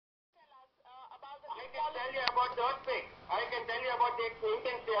tell you about the earthquake. I can tell you about the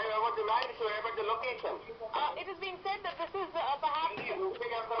intensity, about the magnitude, about the location. It is being said that this is perhaps the 8th or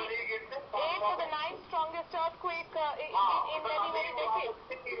the 9th strongest earthquake in many, many decades.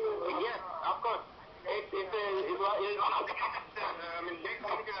 Yes, of course. It's one of the great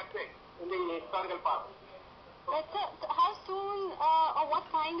earthquakes in the historical past. But sir, how soon or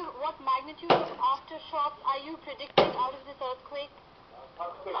what magnitude of aftershocks are you predicting out of this earthquake?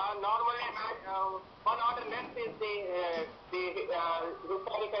 Normally, one order less is the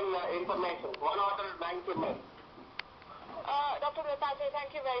historical information. One order magnitude less. Dr. Dattachay,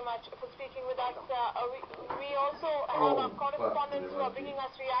 thank you very much for speaking with us. We also have our correspondents who are bringing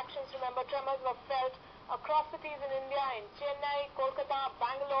us reactions. Remember, tremors were felt across cities in India, in Chennai, Kolkata,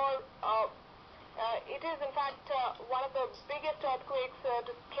 Bangalore. It is, in fact, one of the biggest earthquakes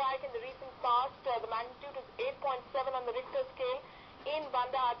to strike in the recent past. The magnitude is 8.7 on the Richter scale in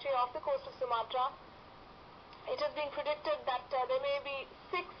Banda Aceh off the coast of Sumatra. It is being predicted that there may be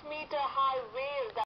 6-meter high waves